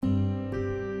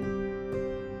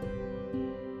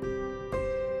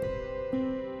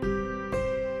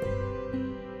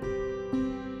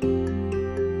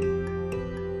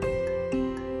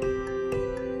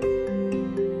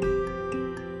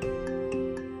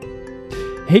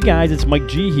Hey guys, it's Mike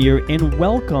G here, and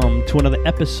welcome to another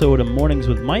episode of Mornings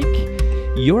with Mike,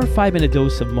 your 5-minute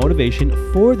dose of motivation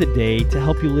for the day to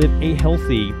help you live a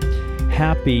healthy,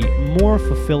 happy, more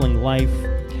fulfilling life.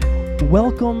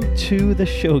 Welcome to the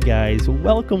show, guys.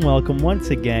 Welcome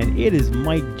once again. It is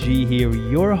Mike G here,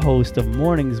 your host of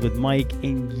Mornings with Mike,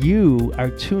 and you are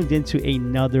tuned into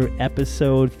another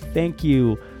episode. Thank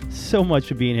you so much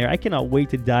for being here. I cannot wait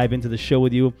to dive into the show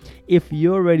with you. If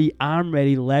you're ready, I'm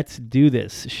ready. Let's do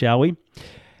this, shall we?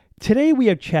 Today we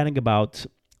are chatting about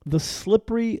the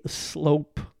slippery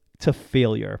slope to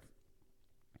failure.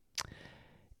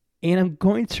 And I'm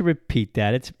going to repeat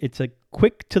that. It's a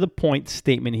quick to the point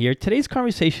statement here. Today's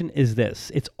conversation is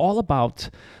this. It's all about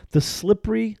the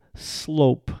slippery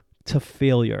slope to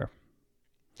failure.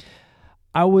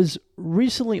 I was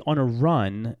recently on a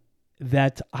run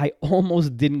that I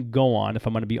almost didn't go on, if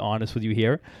I'm going to be honest with you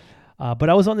here.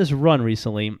 But I was on this run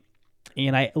recently,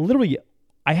 and I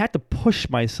had to push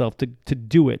myself to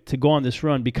do it, to go on this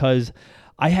run, because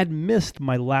I had missed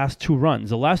my last two runs.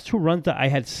 The last two runs that I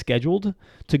had scheduled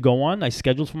to go on, I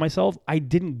scheduled for myself, I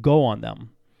didn't go on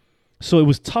them. So it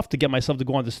was tough to get myself to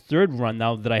go on this third run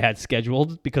now that I had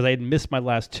scheduled because I had missed my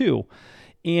last two.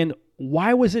 And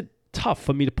why was it tough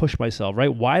for me to push myself,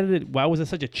 right? Why was it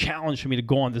such a challenge for me to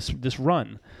go on this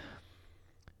run?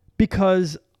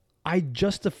 Because I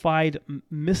justified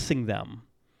missing them.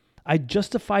 I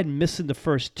justified missing the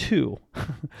first two.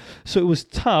 So it was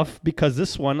tough because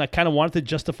this one, I kind of wanted to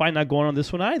justify not going on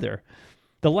this one either.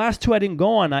 The last two I didn't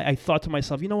go on, I thought to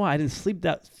myself, you know what? I didn't sleep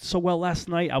that so well last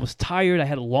night. I was tired. I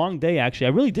had a long day, actually.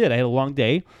 I really did. I had a long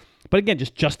day. But again,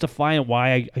 just justifying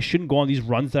why I shouldn't go on these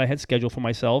runs that I had scheduled for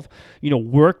myself. You know,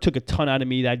 work took a ton out of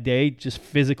me that day, just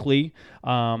physically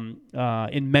and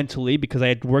mentally, because I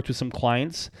had worked with some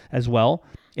clients as well.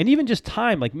 And even just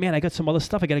time, like, man, I got some other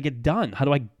stuff I got to get done. How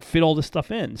do I fit all this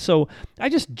stuff in? So I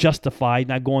just justified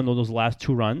not going on those last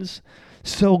two runs.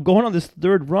 So going on this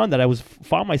third run that I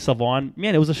found myself on,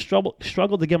 man, it was a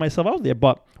struggle to get myself out there.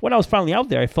 But when I was finally out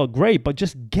there, I felt great. But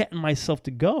just getting myself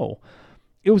to go,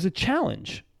 it was a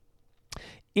challenge.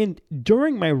 And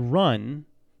during my run,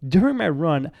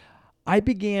 I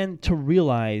began to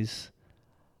realize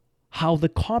how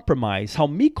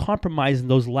me compromising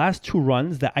those last two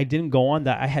runs that I didn't go on,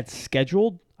 that I had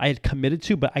scheduled, I had committed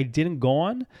to, but I didn't go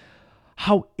on,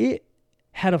 how it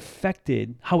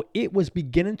was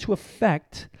beginning to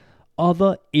affect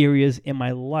other areas in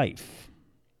my life.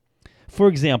 For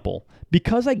example,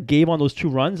 because I gave on those two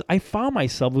runs, I found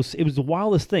myself, it was the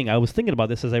wildest thing. I was thinking about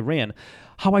this as I ran,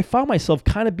 how I found myself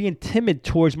kind of being timid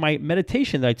towards my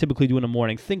meditation that I typically do in the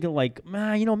morning, thinking like,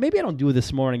 man, maybe I don't do it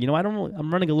this morning.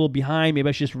 I'm running a little behind. Maybe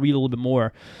I should just read a little bit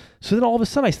more. So then all of a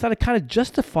sudden I started kind of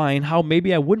justifying how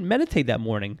maybe I wouldn't meditate that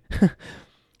morning.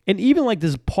 And even like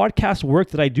this podcast work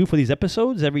that I do for these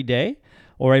episodes every day,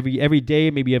 or every day,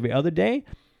 maybe every other day,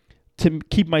 to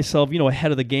keep myself, ahead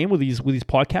of the game with these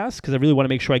podcasts, because I really want to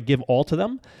make sure I give all to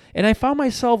them. And I found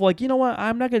myself like, you know what,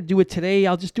 I'm not going to do it today.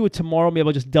 I'll just do it tomorrow. Maybe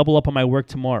I'll just double up on my work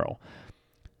tomorrow.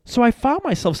 So I found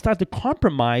myself start to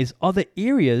compromise other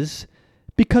areas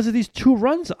because of these two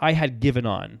runs I had given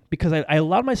on, because I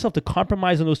allowed myself to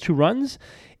compromise on those two runs.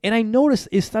 And I noticed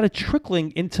it started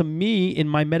trickling into me in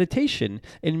my meditation,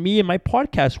 and me in my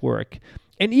podcast work,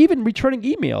 and even returning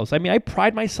emails. I mean, I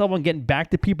pride myself on getting back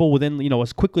to people within,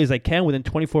 as quickly as I can, within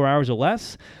 24 hours or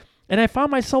less. And I found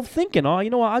myself thinking, oh,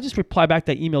 you know what, I'll just reply back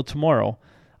that email tomorrow.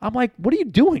 I'm like, what are you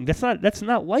doing? That's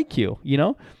not like you,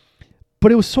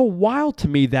 But it was so wild to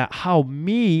me that how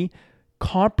me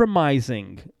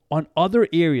compromising on other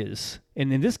areas,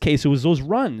 and in this case, it was those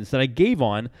runs that I gave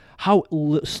on, how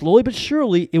slowly but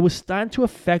surely it was starting to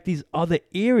affect these other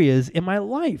areas in my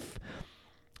life.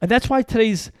 And that's why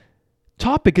today's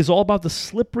topic is all about the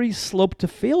slippery slope to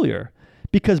failure,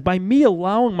 because by me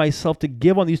allowing myself to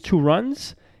give on these two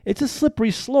runs, it's a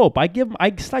slippery slope. I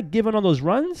start giving on those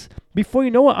runs. Before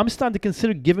you know it, I'm starting to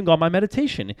consider giving on my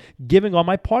meditation, giving on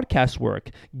my podcast work,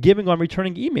 giving on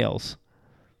returning emails.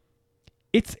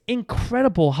 It's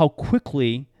incredible how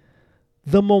quickly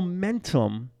the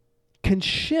momentum can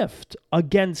shift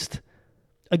against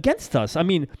us. I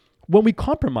mean, when we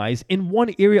compromise in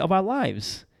one area of our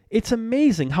lives, it's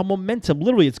amazing how momentum,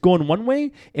 literally, it's going one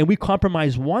way, and we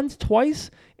compromise once,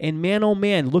 twice, and man, oh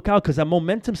man, look out, because that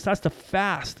momentum starts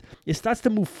to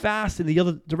move fast in the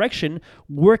other direction,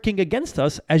 working against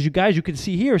us, as you can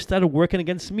see here, started working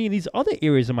against me in these other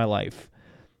areas of my life.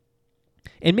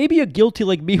 And maybe you're guilty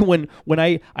like me when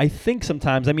I think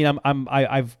sometimes. I mean,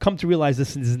 I've come to realize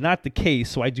this is not the case,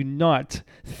 so I do not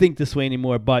think this way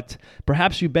anymore. But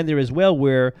perhaps you've been there as well,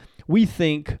 where we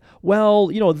think, well,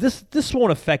 this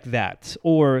won't affect that,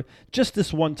 or just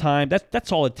this one time.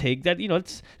 That's all it takes.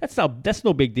 That's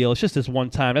no big deal. It's just this one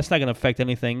time. That's not going to affect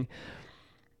anything,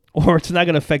 or it's not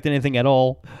going to affect anything at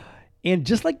all. And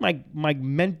just like my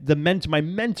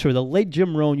mentor, the late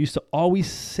Jim Rohn, used to always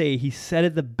say, he said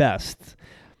it the best: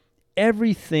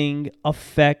 everything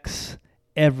affects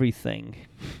everything.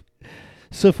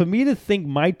 So for me to think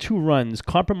my 2 runs,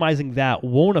 compromising that,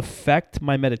 won't affect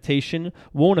my meditation,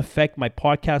 won't affect my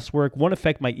podcast work, won't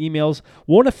affect my emails,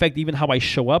 won't affect even how I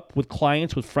show up with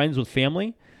clients, with friends, with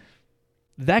family,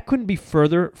 that couldn't be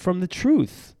further from the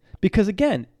truth. Because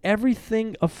again,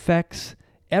 everything affects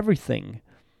everything.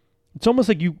 It's almost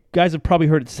like you guys have probably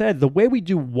heard it said, the way we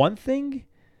do one thing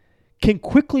can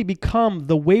quickly become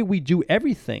the way we do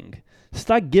everything.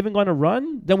 Start giving on a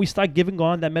run, then we start giving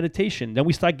on that meditation. Then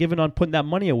we start giving on putting that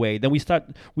money away. Then we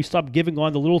stop giving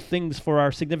on the little things for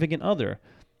our significant other.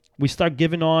 We start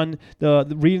giving on the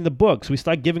reading the books. We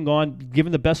start giving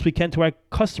the best we can to our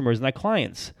customers and our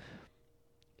clients.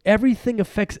 Everything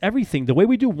affects everything. The way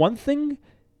we do one thing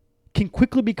can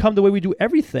quickly become the way we do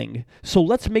everything. So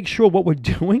let's make sure what we're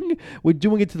doing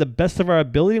it to the best of our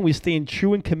ability, and we're staying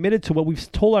true and committed to what we've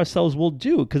told ourselves we'll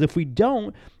do. Because if we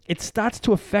don't, it starts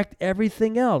to affect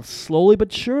everything else, slowly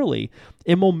but surely.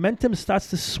 And momentum starts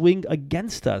to swing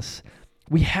against us.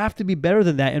 We have to be better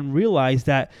than that and realize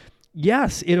that,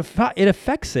 yes, it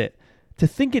affects it. To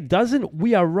think it doesn't,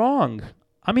 we are wrong.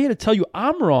 I'm here to tell you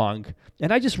I'm wrong.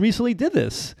 And I just recently did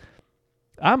this.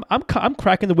 I'm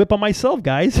cracking the whip on myself,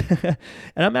 guys. And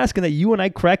I'm asking that you and I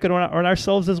crack it on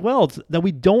ourselves as well. It's that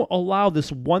we don't allow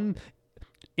this one,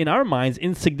 in our minds,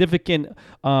 insignificant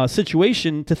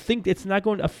situation to think it's not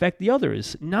going to affect the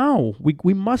others. No,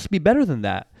 we must be better than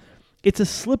that. It's a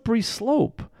slippery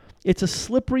slope. It's a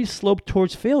slippery slope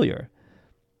towards failure.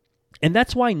 And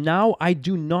that's why now I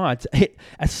do not,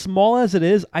 as small as it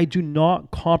is, I do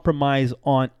not compromise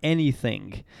on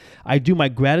anything. I do my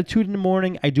gratitude in the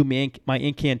morning. I do my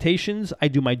incantations. I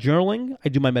do my journaling. I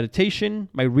do my meditation,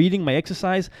 my reading, my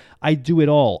exercise. I do it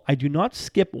all. I do not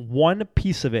skip one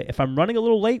piece of it. If I'm running a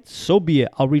little late, so be it.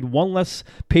 I'll read one less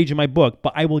page in my book,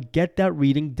 but I will get that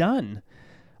reading done.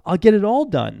 I'll get it all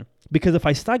done. Because if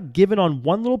I start giving on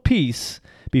one little piece,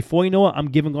 before you know it, I'm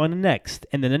giving on the next,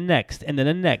 and then the next, and then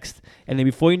the next. And then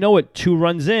before you know it, 2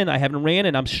 runs in, I haven't ran,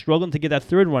 and I'm struggling to get that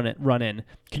third run in.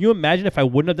 Can you imagine if I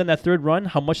wouldn't have done that third run,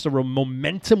 how much the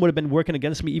momentum would have been working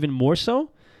against me even more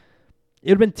so? It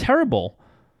would have been terrible.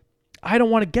 I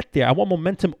don't want to get there. I want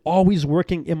momentum always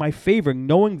working in my favor,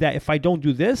 knowing that if I don't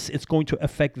do this, it's going to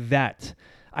affect that.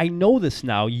 I know this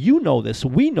now. You know this.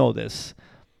 We know this.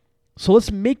 So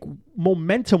let's make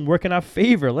momentum work in our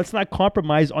favor. Let's not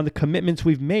compromise on the commitments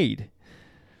we've made.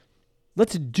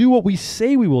 Let's do what we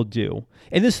say we will do.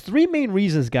 And there's 3 main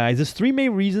reasons, guys. There's 3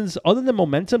 main reasons, other than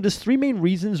momentum, there's 3 main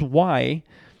reasons why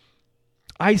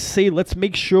I say let's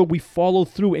make sure we follow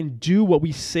through and do what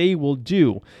we say we'll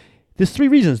do. There's 3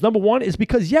 reasons. Number 1 is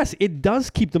because, yes, it does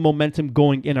keep the momentum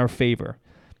going in our favor.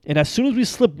 And as soon as we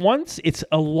slip once, it's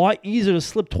a lot easier to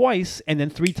slip twice and then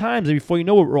 3 times. And before you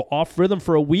know it, we're off rhythm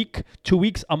for a week, 2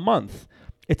 weeks, a month.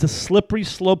 It's a slippery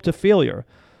slope to failure.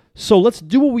 So let's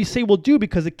do what we say we'll do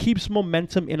because it keeps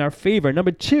momentum in our favor. Number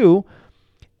 2,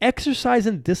 exercise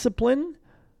and discipline.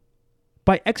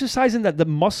 By exercising the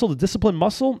discipline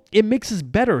muscle, it makes us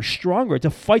better, stronger to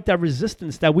fight that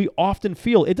resistance that we often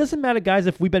feel. It doesn't matter, guys,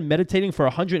 if we've been meditating for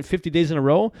 150 days in a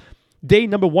row. Day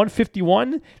number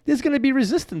 151, there's going to be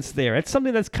resistance there. It's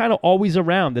something that's kind of always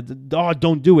around.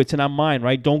 Don't do it. It's in our mind,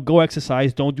 right? Don't go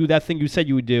exercise. Don't do that thing you said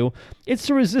you would do. It's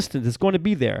a resistance. It's going to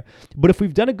be there. But if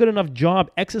we've done a good enough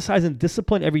job exercising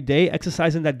discipline every day,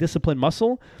 exercising that discipline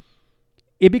muscle,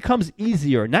 it becomes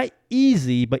easier. Not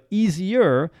easy, but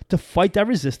easier to fight that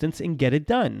resistance and get it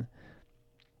done.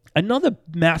 Another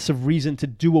massive reason to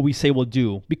do what we say we'll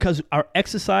do, because our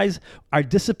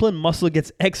discipline muscle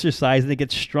gets exercised and it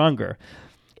gets stronger.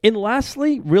 And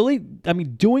lastly, really,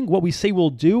 doing what we say we'll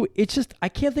do, I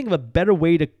can't think of a better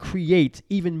way to create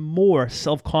even more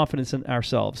self-confidence in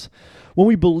ourselves. When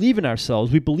we believe in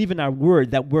ourselves, we believe in our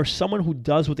word that we're someone who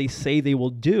does what they say they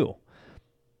will do.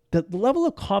 The level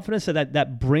of confidence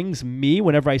that brings me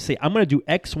whenever I say, I'm going to do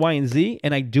X, Y, and Z,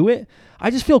 and I do it,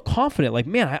 I just feel confident. Like,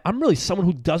 man, I'm really someone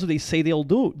who does what they say they'll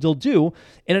do.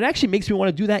 And it actually makes me want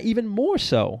to do that even more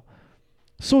so.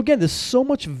 So again, there's so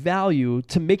much value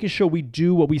to making sure we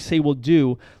do what we say we'll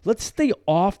do. Let's stay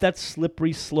off that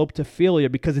slippery slope to failure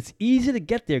because it's easy to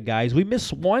get there, guys. We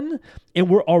miss 1, and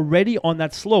we're already on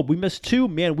that slope. We miss 2,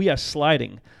 man, we are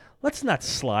sliding. Let's not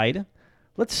slide.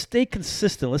 Let's stay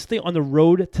consistent. Let's stay on the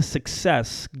road to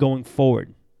success going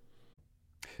forward.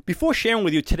 Before sharing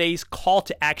with you today's call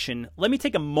to action, let me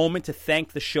take a moment to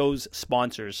thank the show's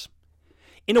sponsors.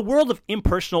 In a world of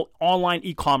impersonal online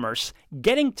e-commerce,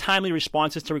 getting timely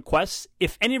responses to requests,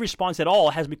 if any response at all,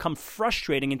 has become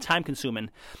frustrating and time-consuming.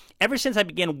 Ever since I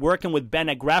began working with Ben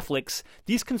at Graflix,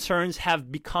 these concerns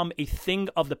have become a thing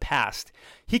of the past.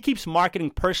 He keeps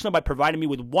marketing personal by providing me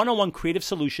with one-on-one creative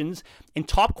solutions and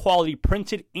top-quality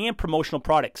printed and promotional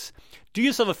products. Do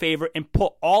yourself a favor and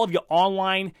put all of your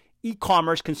online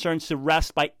e-commerce concerns to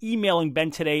rest by emailing Ben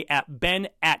today at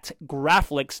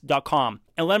ben@graflix.com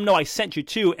and let him know I sent you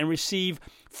to and receive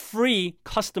free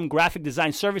custom graphic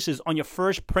design services on your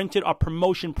first printed or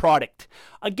promotion product.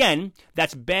 Again,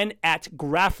 that's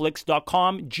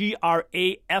ben@graflix.com,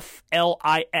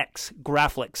 Graflix,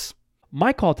 Graflix.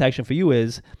 My call to action for you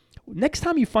is, next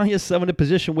time you find yourself in a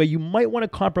position where you might want to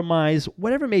compromise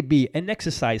whatever it may be, an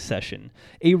exercise session,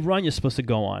 a run you're supposed to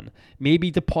go on,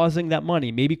 maybe depositing that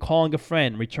money, maybe calling a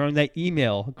friend, returning that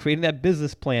email, creating that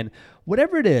business plan,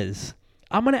 whatever it is,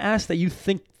 I'm going to ask that you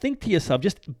think to yourself,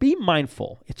 just be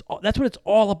mindful. That's what it's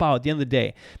all about at the end of the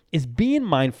day, is being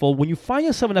mindful when you find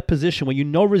yourself in that position where you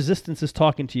know resistance is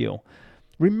talking to you.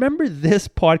 Remember this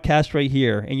podcast right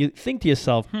here, and you think to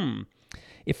yourself,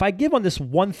 if I give on this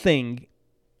one thing,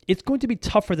 it's going to be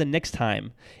tougher the next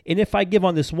time. And if I give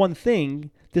on this one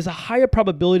thing, there's a higher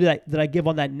probability that I give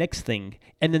on that next thing,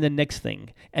 and then the next thing,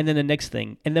 and then the next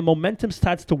thing. And then momentum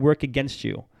starts to work against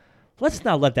you. Let's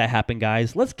not let that happen,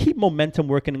 guys. Let's keep momentum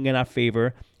working in our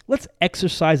favor. Let's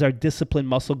exercise our discipline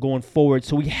muscle going forward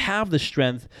so we have the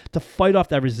strength to fight off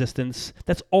that resistance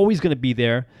that's always going to be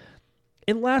there.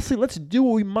 And lastly, let's do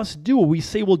what we must do, what we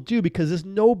say we'll do, because there's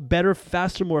no better,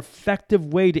 faster, more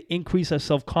effective way to increase our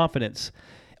self-confidence.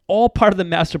 All part of the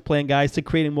master plan, guys, to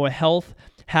creating more health,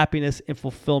 happiness, and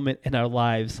fulfillment in our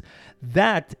lives.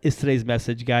 That is today's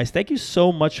message, guys. Thank you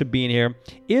so much for being here.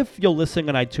 If you're listening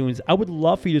on iTunes, I would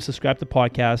love for you to subscribe to the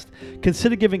podcast.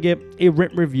 Consider giving it a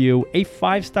written review, a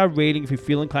 5-star rating if you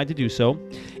feel inclined to do so.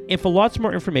 And for lots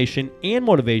more information and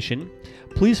motivation,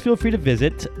 please feel free to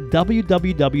visit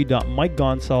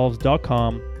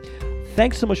www.mikegonsalves.com.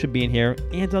 Thanks so much for being here.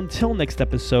 And until next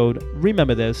episode,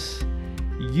 remember this,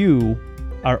 you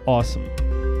are awesome.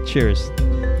 Cheers.